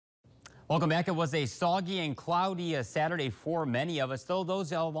Welcome back. It was a soggy and cloudy Saturday for many of us, though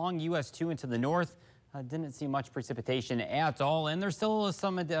those along US 2 into the north didn't see much precipitation at all. And there's still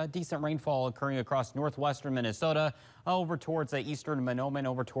some decent rainfall occurring across northwestern Minnesota, over towards eastern Mahnomen,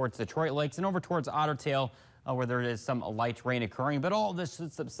 over towards Detroit Lakes, and over towards Otter Tail, where there is some light rain occurring. But all of this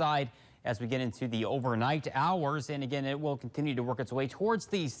should subside as we get into the overnight hours. And again, it will continue to work its way towards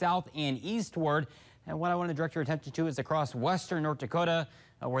the south and eastward. And what I want to direct your attention to is across western North Dakota,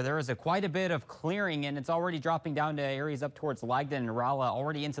 where there is quite a bit of clearing, and it's already dropping down to areas up towards Lagden and Rolla,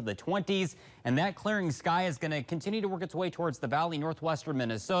 already into the 20s. And that clearing sky is going to continue to work its way towards the valley, northwestern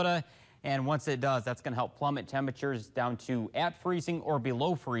Minnesota. And once it does, that's going to help plummet temperatures down to at freezing or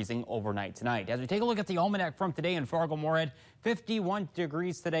below freezing overnight tonight. As we take a look at the almanac from today in Fargo-Moorhead, 51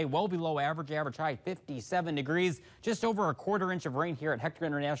 degrees today, well below average high 57 degrees. Just over a quarter inch of rain here at Hector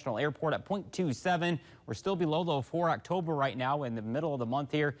International Airport at 0.27. We're still below low for October right now in the middle of the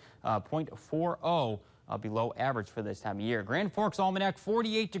month here, 0.40. Below average for this time of year. Grand Forks Almanac,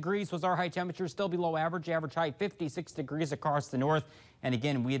 48 degrees was our high temperature, still below average high 56 degrees across the north. And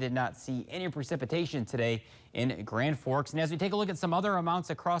again, we did not see any precipitation today in Grand Forks. And as we take a look at some other amounts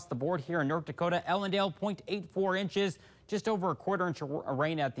across the board here in North Dakota, Ellendale, 0.84 inches, just over a quarter inch of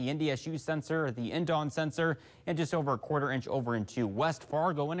rain at the NDSU sensor, the Indon sensor, and just over a quarter inch over into West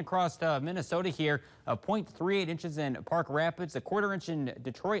Fargo. And across Minnesota here, 0.38 inches in Park Rapids, a quarter inch in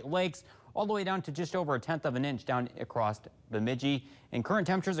Detroit Lakes, all the way down to just over a tenth of an inch down across Bemidji. And current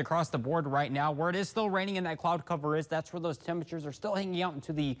temperatures across the board right now, where it is still raining and that cloud cover is, that's where those temperatures are still hanging out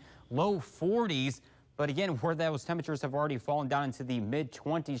into the low 40s. But again, where those temperatures have already fallen down into the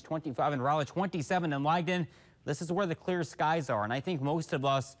mid-20s, 25 in Raleigh, 27 in Lagden, this is where the clear skies are. And I think most of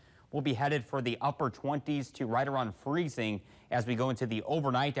us will be headed for the upper 20s to right around freezing as we go into the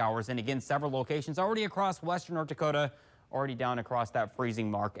overnight hours. And again, several locations already across western North Dakota, already down across that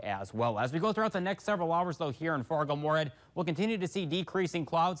freezing mark as well. As we go throughout the next several hours, though, here in Fargo-Moorhead, we'll continue to see decreasing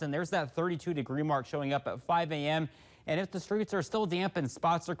clouds, and there's that 32-degree mark showing up at 5 a.m. And if the streets are still damp in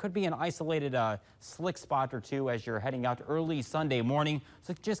spots, there could be an isolated slick spot or two as you're heading out early Sunday morning.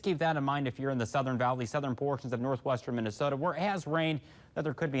 So just keep that in mind if you're in the southern valley, southern portions of northwestern Minnesota, where it has rained, that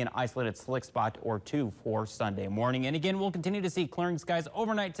there could be an isolated slick spot or two for Sunday morning. And again, we'll continue to see clearing skies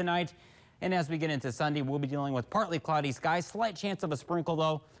overnight tonight. And as we get into Sunday, we'll be dealing with partly cloudy skies, slight chance of a sprinkle,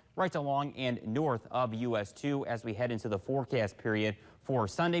 though, right along and north of US 2 as we head into the forecast period for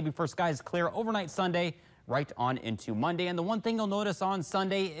Sunday before skies clear overnight Sunday, right on into Monday. And the one thing you'll notice on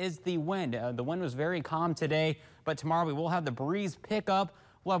Sunday is the wind. The wind was very calm today, but tomorrow we will have the breeze pick up.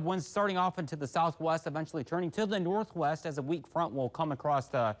 We'll have winds starting off into the southwest, eventually turning to the northwest as a weak front will come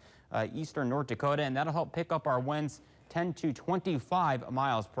across eastern North Dakota, and that'll help pick up our winds 10 to 25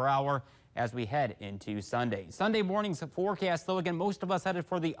 miles per hour as we head into Sunday. Sunday morning's forecast, though, again, most of us headed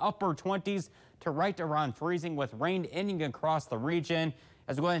for the upper 20s to right around freezing with rain ending across the region.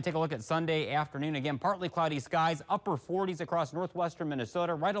 As we go ahead and take a look at Sunday afternoon, again, partly cloudy skies, upper 40s across northwestern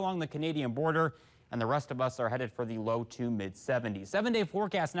Minnesota, right along the Canadian border. And the rest of us are headed for the low to mid 70s. 7-day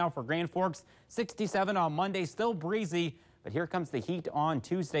forecast now for Grand Forks, 67 on Monday, still breezy. But here comes the heat on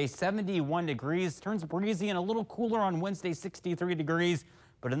Tuesday, 71 degrees, turns breezy and a little cooler on Wednesday, 63 degrees.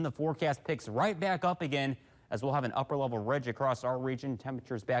 But then the forecast picks right back up again as we'll have an upper level ridge across our region.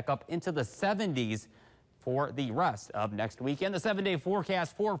 Temperatures back up into the 70s for the rest of next weekend. The 7-day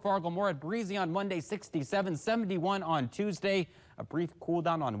forecast for Fargo-Moorhead, breezy on Monday, 67, 71 on Tuesday. A brief cool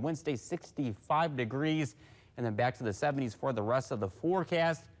down on Wednesday, 65 degrees. And then back to the 70s for the rest of the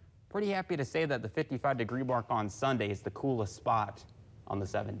forecast. Pretty happy to say that the 55-degree mark on Sunday is the coolest spot on the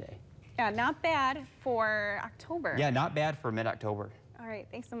 7-day. Yeah, not bad for October. Yeah, not bad for mid-October. All right,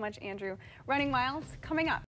 thanks so much, Andrew. Running Miles coming up.